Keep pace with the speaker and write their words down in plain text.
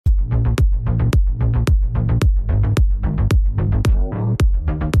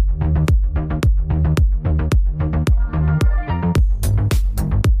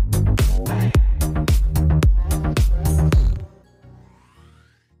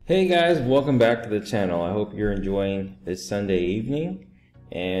Hey guys, welcome back to the channel. I hope you're enjoying this Sunday evening,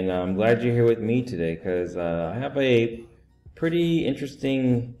 and I'm glad you're here with me today because I have a pretty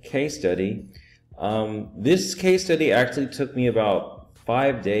interesting case study. This case study actually took me about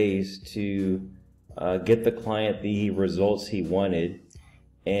 5 days to get the client the results he wanted,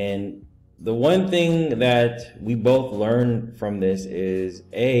 and the one thing that we both learned from this is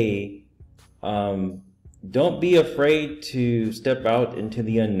don't be afraid to step out into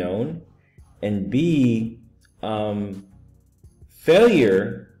the unknown, and B,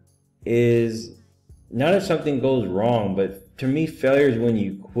 failure is not if something goes wrong, but to me, failure is when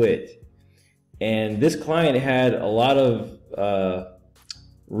you quit. And this client had a lot of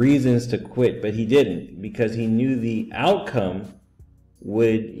reasons to quit, but he didn't, because he knew the outcome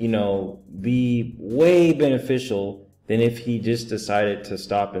would, be way beneficial than if he just decided to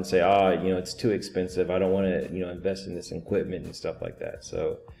stop and say, it's too expensive. I don't want to, invest in this equipment and stuff like that.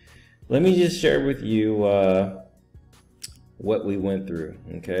 So let me just share with you what we went through,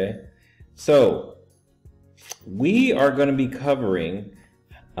 okay? So we are going to be covering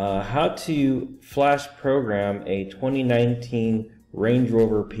how to flash program a 2019 Range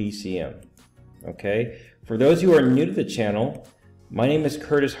Rover PCM, okay? For those who are new to the channel, my name is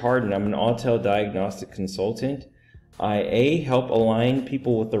Curtis Harden. I'm an Autel diagnostic consultant. I help align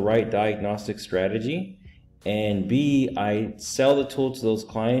people with the right diagnostic strategy, and B, I sell the tool to those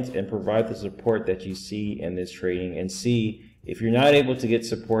clients and provide the support that you see in this training. And C, if you're not able to get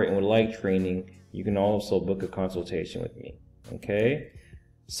support and would like training, you can also book a consultation with me. Okay?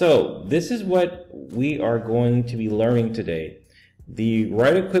 So this is what we are going to be learning today. The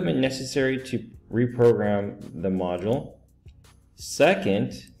right equipment necessary to reprogram the module.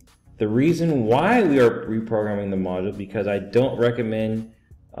 Second, the reason why we are reprogramming the module, because I don't recommend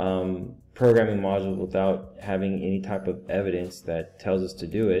programming modules without having any type of evidence that tells us to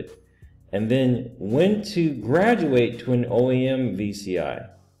do it. And then when to graduate to an OEM VCI.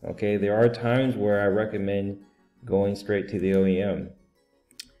 Okay, there are times where I recommend going straight to the OEM.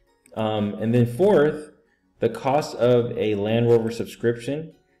 And then fourth, the cost of a Landrover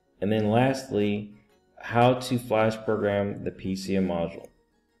subscription. And then lastly, how to flash program the PCM module.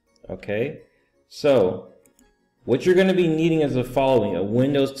 Okay, so what you're going to be needing is the following: a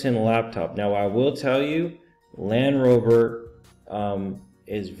Windows 10 laptop. Now I will tell you, Landrover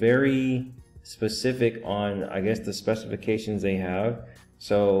is very specific on, I guess, the specifications they have.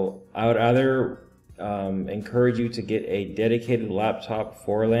 So I would either encourage you to get a dedicated laptop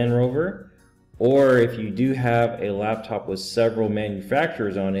for Landrover, or if you do have a laptop with several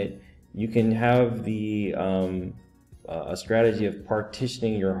manufacturers on it, you can have the a strategy of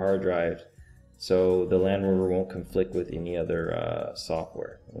partitioning your hard drives so the Landrover won't conflict with any other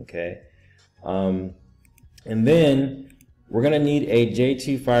software. Okay, and then we're going to need a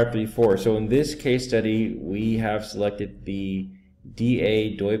J2534. So in this case study, we have selected the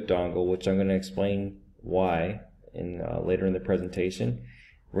DA DOIP dongle, which I'm going to explain why later in the presentation.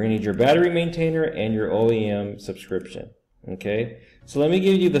 We're going to need your battery maintainer and your OEM subscription. Okay, so let me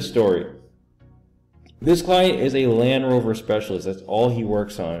give you the story. This client is a Landrover specialist. That's all he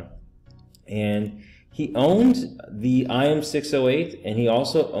works on. And he owns the IM608, and he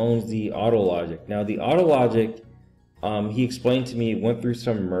also owns the Autologic. Now the Autologic, he explained to me, went through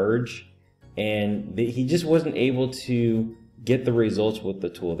some merge, and he just wasn't able to get the results with the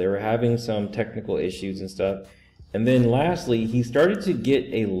tool. They were having some technical issues and stuff. And then lastly, he started to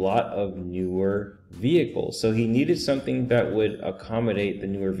get a lot of newer vehicles. So he needed something that would accommodate the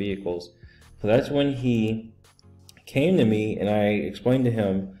newer vehicles. So that's when he came to me, and I explained to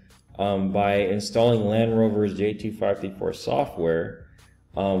him by installing Landrover's J2534 software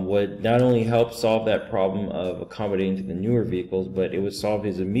would not only help solve that problem of accommodating to the newer vehicles, but it would solve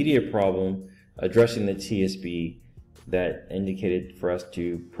his immediate problem addressing the TSB that indicated for us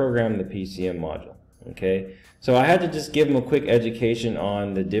to program the PCM module. Okay, so I had to just give him a quick education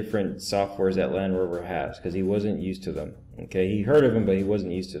on the different softwares that Landrover has, because he wasn't used to them. Okay, he heard of them, but he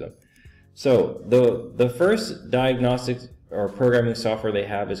wasn't used to them. So the first diagnostic or programming software they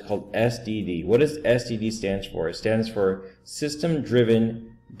have is called SDD. What does SDD stands for? It stands for System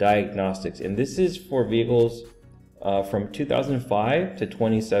Driven Diagnostics, and this is for vehicles from 2005 to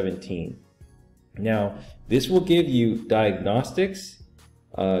 2017. Now this will give you diagnostics,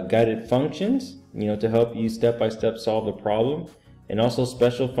 guided functions, to help you step-by-step solve the problem, and also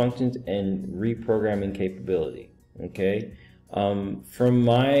special functions and reprogramming capability. Okay. From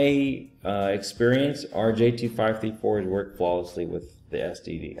my experience, our J2534 has worked flawlessly with the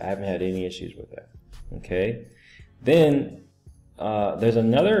SDD. I haven't had any issues with that. Okay. Then there's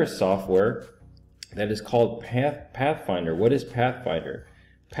another software that is called Pathfinder. What is Pathfinder?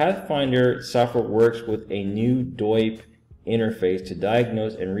 Pathfinder software works with a new DOIP interface to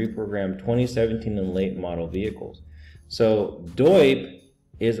diagnose and reprogram 2017 and late model vehicles. So DOIP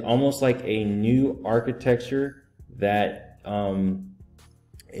is almost like a new architecture that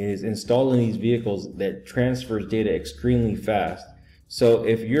is installed in these vehicles that transfers data extremely fast. So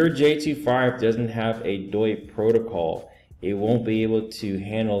if your J25 doesn't have a DOIP protocol, it won't be able to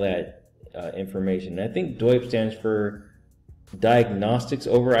handle that information. And I think DOIP stands for diagnostics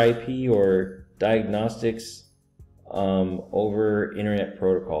over IP or diagnostics over internet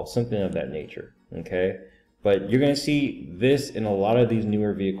protocol, something of that nature. Okay, but you're going to see this in a lot of these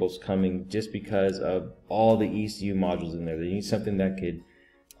newer vehicles coming just because of all the ECU modules in there. They need something that could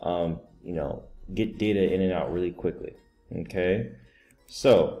you know, get data in and out really quickly. Okay,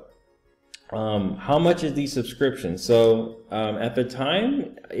 so how much is the subscription? So at the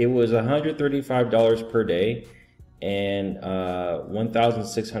time it was $135 per day and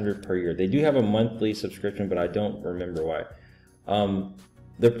 $1,600 per year. They do have a monthly subscription, but I don't remember why.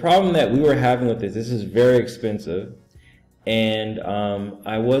 The problem that we were having with this is very expensive, and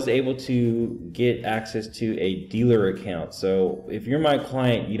I was able to get access to a dealer account. So if you're my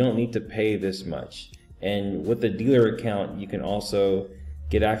client, you don't need to pay this much. And with the dealer account, you can also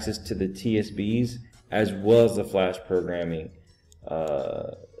get access to the TSBs as well as the flash programming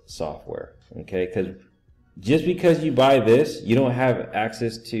software. Okay, because just because you buy this, you don't have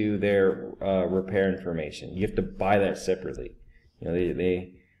access to their repair information. You have to buy that separately. You know,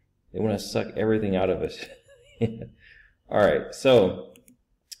 they want to suck everything out of us. All right, so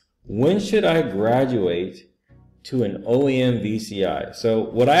when should I graduate to an OEM VCI? So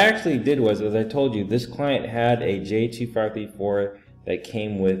what I actually did was, as I told you, this client had a J2534 that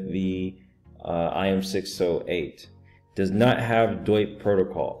came with the IM608. Does not have DOIP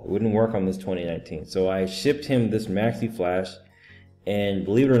protocol. It wouldn't work on this 2019. So I shipped him this Maxi Flash, and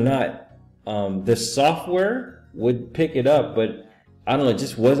believe it or not, the software would pick it up, but I don't know, it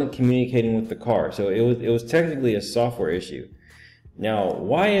just wasn't communicating with the car. So it was technically a software issue. Now,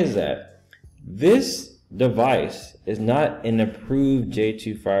 why is that? This device is not an approved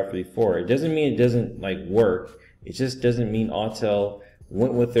J2534. It doesn't mean it doesn't like work. It just doesn't mean Autel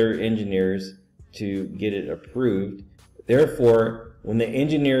went with their engineers to get it approved. Therefore, when the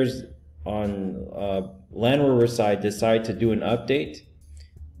engineers on Landrover side decide to do an update,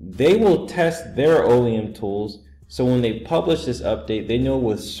 they will test their OEM tools. So when they publish this update, they know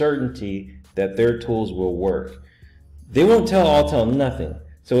with certainty that their tools will work. They won't tell Autel nothing.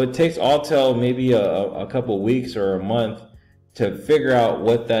 So it takes Autel maybe a couple weeks or a month to figure out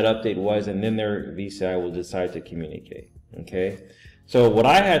what that update was, and then their VCI will decide to communicate. Okay. So what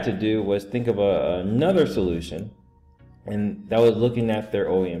I had to do was think of another solution, and that was looking at their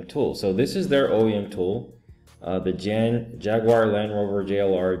OEM tool. So this is their OEM tool, the Jaguar Land Rover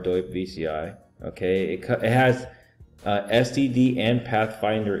JLR DOIP VCI. Okay, it has STD and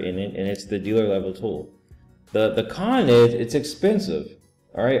Pathfinder in it, and it's the dealer level tool. The con is it's expensive.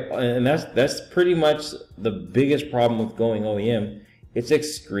 All right, and that's pretty much the biggest problem with going OEM. It's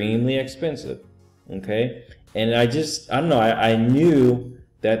extremely expensive. Okay, and I don't know, I knew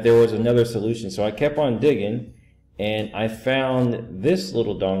that there was another solution, so I kept on digging, and I found this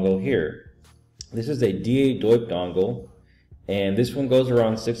little dongle here. This is a DA DOIP dongle, and this one goes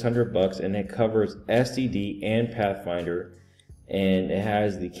around $600, and it covers STD and Pathfinder, and it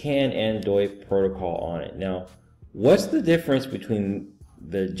has the CAN and DOIP protocol on it. Now, what's the difference between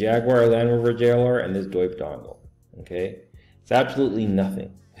the Jaguar Land Rover JLR and this DOIP dongle? Okay, it's absolutely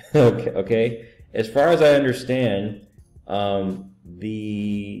nothing. Okay. As far as I understand,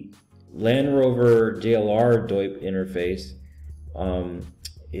 the Land Rover JLR DOIP interface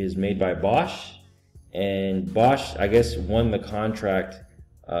is made by Bosch, and Bosch, I guess, won the contract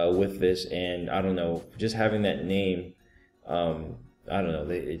with this, and I don't know, just having that name, I don't know,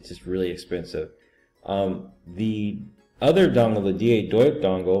 it's just really expensive. The other dongle, the DA DOIP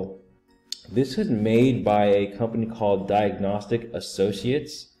dongle, this is made by a company called Diagnostic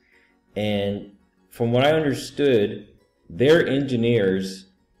Associates, and from what I understood, their engineers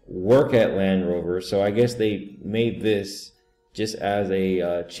work at Land Rover, so I guess they made this just as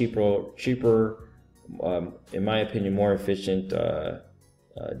a cheaper, in my opinion, more efficient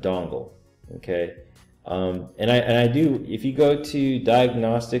dongle. Okay, and I do. If you go to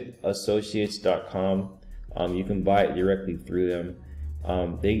diagnosticassociates.com, you can buy it directly through them.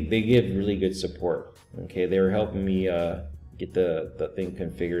 They give really good support. Okay, they were helping me get the thing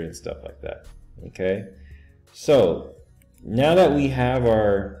configured and stuff like that. Okay, so now that we have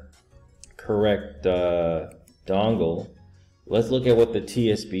our correct dongle, let's look at what the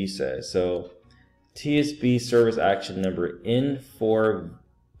TSB says. So TSB service action number N4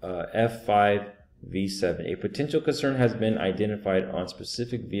 F5V7. A potential concern has been identified on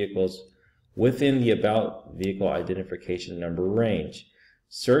specific vehicles within the about vehicle identification number range.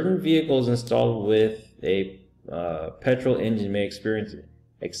 Certain vehicles installed with a petrol engine may experience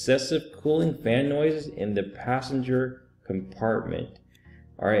excessive cooling fan noises in the passenger compartment.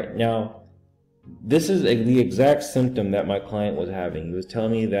 All right, now this is the exact symptom that my client was having. He was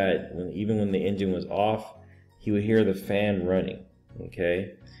telling me that even when the engine was off, he would hear the fan running.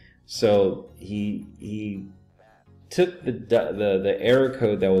 Okay, so he took the error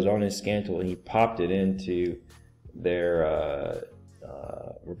code that was on his scan tool and he popped it into their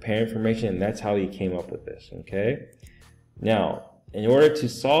repair information, and that's how he came up with this. Okay, now in order to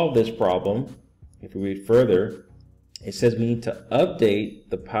solve this problem, if we read further, it says we need to update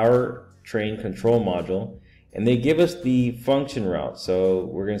the powertrain control module, and they give us the function route. So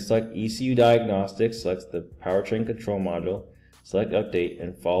we're going to select ECU diagnostics, select the powertrain control module, select update,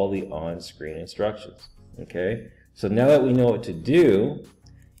 and follow the on-screen instructions. Okay, so now that we know what to do,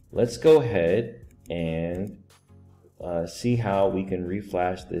 let's go ahead and see how we can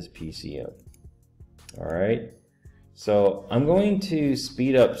reflash this PCM. All right, so I'm going to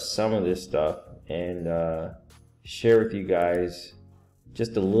speed up some of this stuff and share with you guys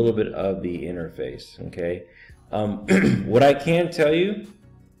just a little bit of the interface. Okay, what I can tell you,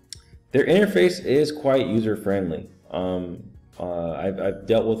 their interface is quite user-friendly. I've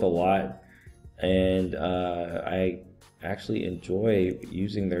dealt with a lot, and I actually enjoy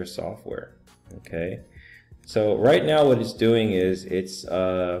using their software. Okay, so right now what it's doing is it's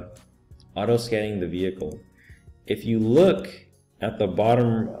auto scanning the vehicle. If you look at the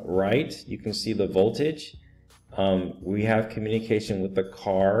bottom right, you can see the voltage. We have communication with the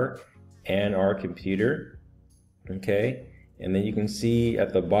car and our computer. Okay, and then you can see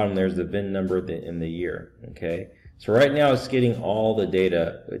at the bottom there's the VIN number in the year. Okay, so right now it's getting all the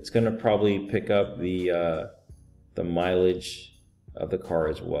data. It's going to probably pick up the mileage of the car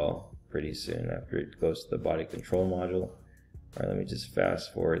as well pretty soon after it goes to the body control module. All right, let me just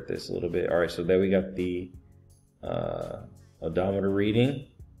fast forward this a little bit. All right, so there we got the odometer reading.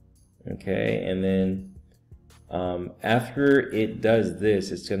 Okay, and then after it does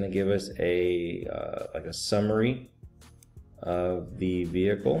this, it's going to give us a like a summary of the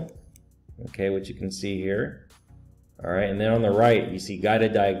vehicle. Okay, which you can see here. All right, and then on the right you see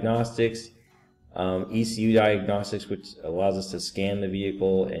guided diagnostics, ECU diagnostics, which allows us to scan the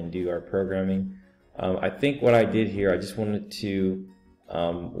vehicle and do our programming. I think what I did here, I just wanted to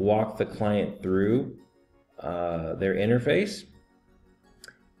walk the client through their interface,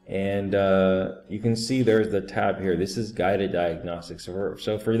 and you can see there's the tab here. This is guided diagnostics.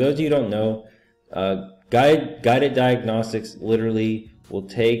 So for those of you who don't know, guided diagnostics literally will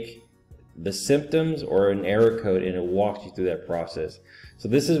take the symptoms or an error code and it walks you through that process. So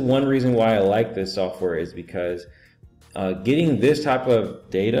this is one reason why I like this software, is because getting this type of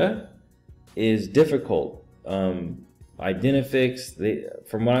data is difficult. Identifix,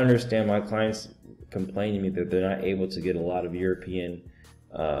 from what I understand, my clients complain to me that they're not able to get a lot of European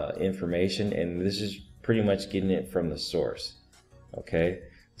information, and this is pretty much getting it from the source. Okay,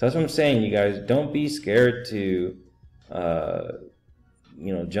 so that's what I'm saying, you guys. Don't be scared to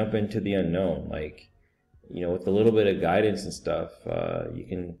jump into the unknown. Like, with a little bit of guidance and stuff, you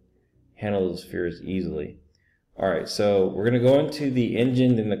can handle those fears easily. All right, so we're going to go into the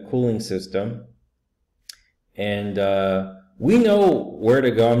engine and the cooling system, and we know where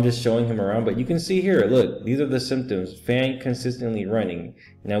to go. I'm just showing him around, but you can see here, look, these are the symptoms. Fan consistently running.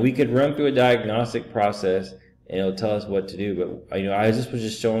 Now we could run through a diagnostic process and it'll tell us what to do, but I just was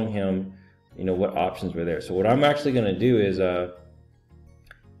just showing him what options were there. So what I'm actually going to do is I'm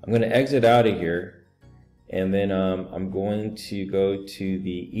going to exit out of here, and then I'm going to go to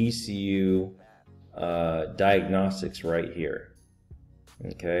the ECU diagnostics right here.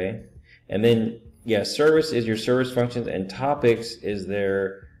 Okay, and then service is your service functions, and topics is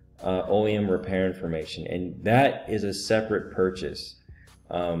their OEM repair information, and that is a separate purchase,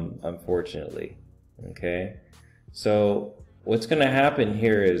 unfortunately. Okay, so what's going to happen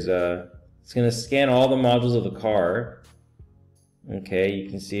here is it's going to scan all the modules of the car. Okay, you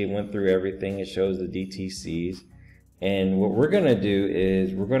can see it went through everything. It shows the DTCs, and what we're going to do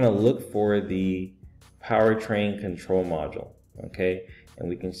is we're going to look for the powertrain control module. Okay, and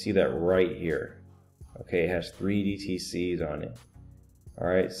we can see that right here. Okay, it has 3 DTCs on it. All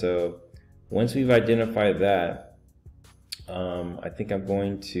right, so once we've identified that, I think I'm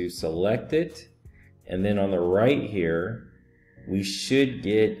going to select it, and then on the right here we should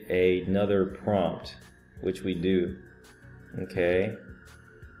get another prompt, which we do. Okay,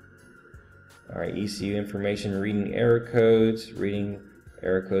 all right, ECU information, reading error codes, reading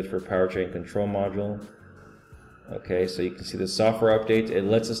error codes for powertrain control module. Okay, so you can see the software updates. It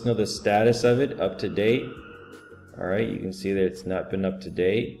lets us know the status of it, up to date. All right, you can see that it's not been up to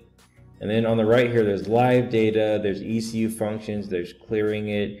date. And then on the right here, there's live data, there's ECU functions, there's clearing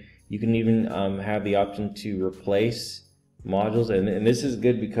it. You can even have the option to replace modules. And this is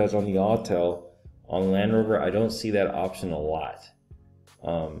good because on the Autel, on Landrover, I don't see that option a lot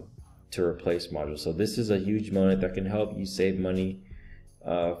to replace modules. So this is a huge moment that can help you save money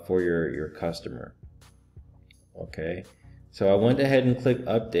for your customer. Okay, so I went ahead and clicked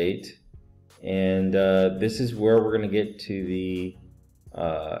update, and this is where we're going to get to the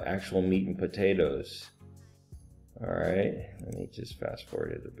actual meat and potatoes. All right, let me just fast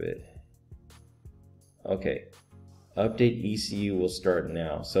forward it a bit. Okay, update ECU will start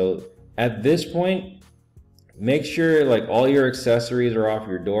now. So at this point, make sure like all your accessories are off,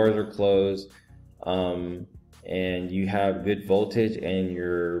 your doors are closed, and you have good voltage and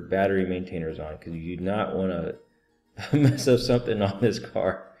your battery maintainers on, because you do not want to mess up something on this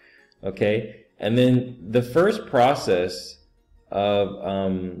car. Okay, and then the first process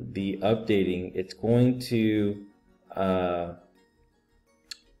of the updating, it's going to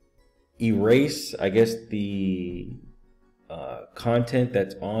erase, I guess, the content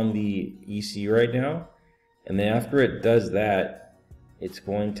that's on the ECU right now, and then after it does that, it's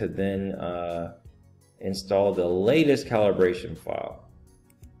going to then install the latest calibration file.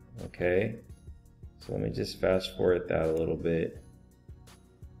 Okay, so let me just fast forward that a little bit,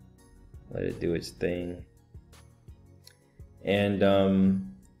 let it do its thing. And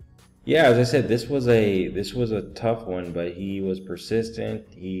yeah, as I said, this was a tough one, but he was persistent.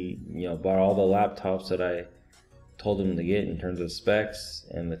 He, you know, bought all the laptops that I told him to get in terms of specs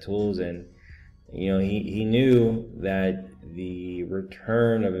and the tools, and you know, he knew that the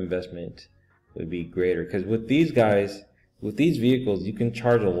return of investment would be greater, because with these guys, with these vehicles, you can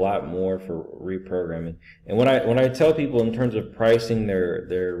charge a lot more for reprogramming. And when I tell people in terms of pricing their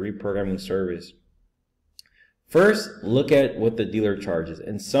reprogramming service, first look at what the dealer charges.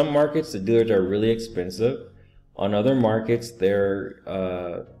 In some markets, the dealers are really expensive. On other markets, they're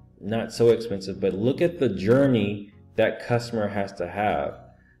not so expensive. But look at the journey that customer has to have,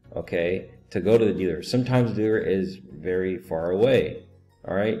 okay, to go to the dealer. Sometimes the dealer is very far away.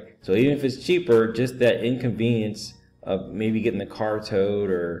 All right, so even if it's cheaper, just that inconvenience of maybe getting the car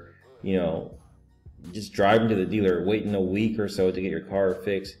towed, or you know, just driving to the dealer, waiting a week or so to get your car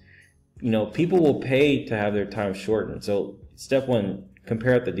fixed, you know, people will pay to have their time shortened. So step one,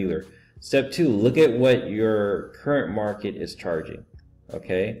 compare at the dealer. Step two, look at what your current market is charging.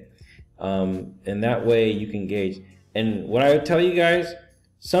 Okay, and that way you can gauge. And what I would tell you guys,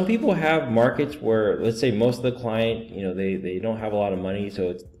 some people have markets where, let's say most of the client, you know, they don't have a lot of money, so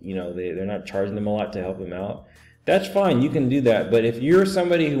it's, you know, they're not charging them a lot to help them out. That's fine, you can do that. But if you're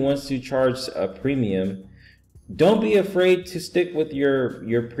somebody who wants to charge a premium, don't be afraid to stick with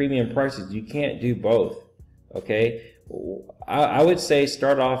your premium prices. You can't do both. Okay, I would say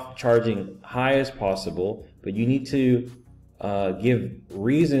start off charging high as possible, but you need to give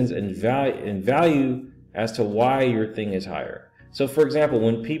reasons and value as to why your thing is higher. So for example,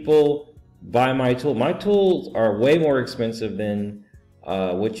 when people buy my tools are way more expensive than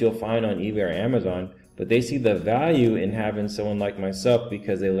what you'll find on eBay or Amazon, but they see the value in having someone like myself,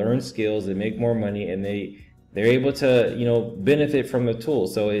 because they learn skills, they make more money, and they're able to, you know, benefit from the tool.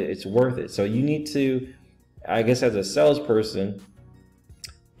 So it's worth it. So you need to, I guess, as a salesperson,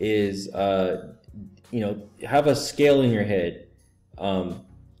 is you know, have a scale in your head.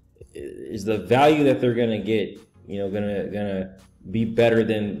 Is the value that they're gonna get, you know, gonna be better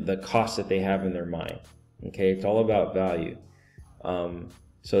than the cost that they have in their mind? Okay, it's all about value.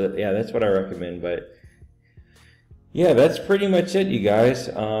 So yeah, that's what I recommend. But yeah, that's pretty much it, you guys.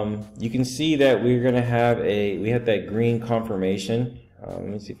 You can see that we're gonna have we have that green confirmation. Let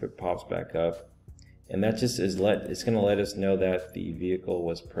me see if it pops back up, and that just is it's gonna let us know that the vehicle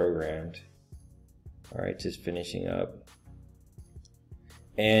was programmed. All right, just finishing up.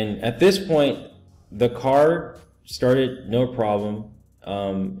 And at this point, the car started no problem,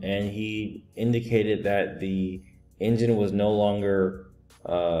 and he indicated that the engine was no longer,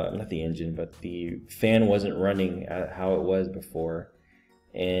 not the engine, but the fan wasn't running at how it was before.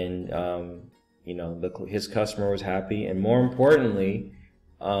 And you know, his customer was happy, and more importantly,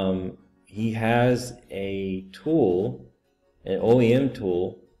 he has a tool, an OEM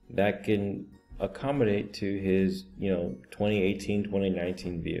tool, that can accommodate to his, you know, 2018,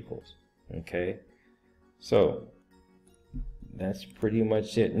 2019 vehicles. Okay, so that's pretty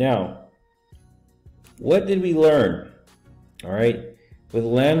much it. Now, what did we learn? All right, with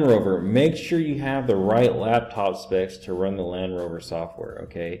Landrover, make sure you have the right laptop specs to run the Landrover software,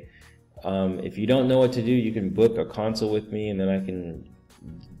 okay? If you don't know what to do, you can book a consult with me, and then I can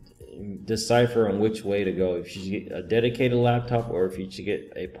decipher on which way to go. If you should get a dedicated laptop or if you should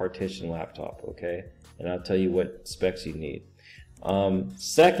get a partition laptop, okay? And I'll tell you what specs you need.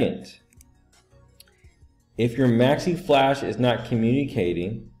 Second, if your maxi flash is not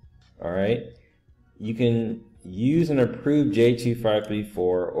communicating, all right, you can use an approved J2534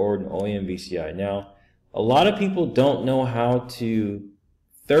 or an IM608 JVCI. Now, a lot of people don't know how to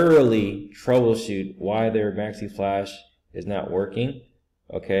thoroughly troubleshoot why their maxi flash is not working,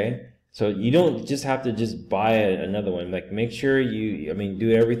 okay? So you don't just have to just buy another one. Like, make sure you,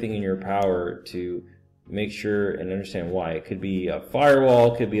 do everything in your power to make sure and understand why. It could be a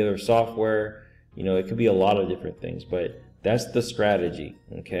firewall, it could be other software, it could be a lot of different things, but that's the strategy,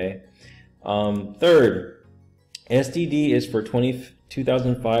 okay? Third, SDD is for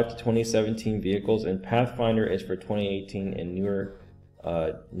 2005 to 2017 vehicles, and Pathfinder is for 2018 and newer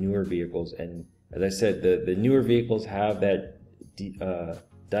vehicles. And as I said, the newer vehicles have that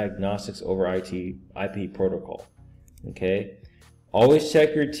diagnostics over IP protocol, okay? Always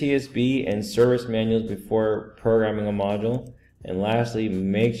check your TSB and service manuals before programming a module. And lastly,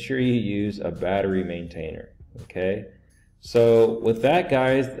 make sure you use a battery maintainer, okay? So with that,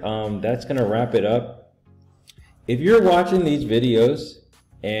 guys, that's gonna wrap it up. If you're watching these videos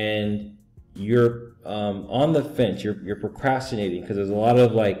and you're on the fence, you're procrastinating because there's a lot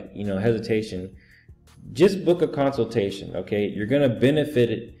of hesitation, just book a consultation, okay? You're gonna benefit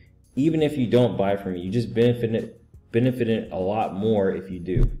it even if you don't buy from me. You just benefit it a lot more if you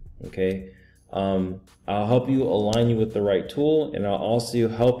do, okay? I'll help you align you with the right tool, and I'll also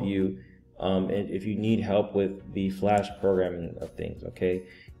help you if you need help with the flash programming of things, okay?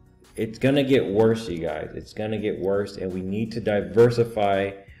 It's gonna get worse, you guys. It's gonna get worse, and we need to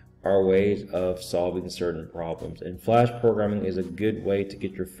diversify our ways of solving certain problems. And flash programming is a good way to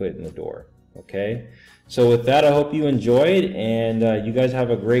get your foot in the door, okay? So with that, I hope you enjoyed, and you guys have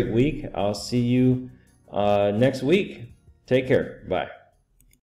a great week. I'll see you next week. Take care. Bye.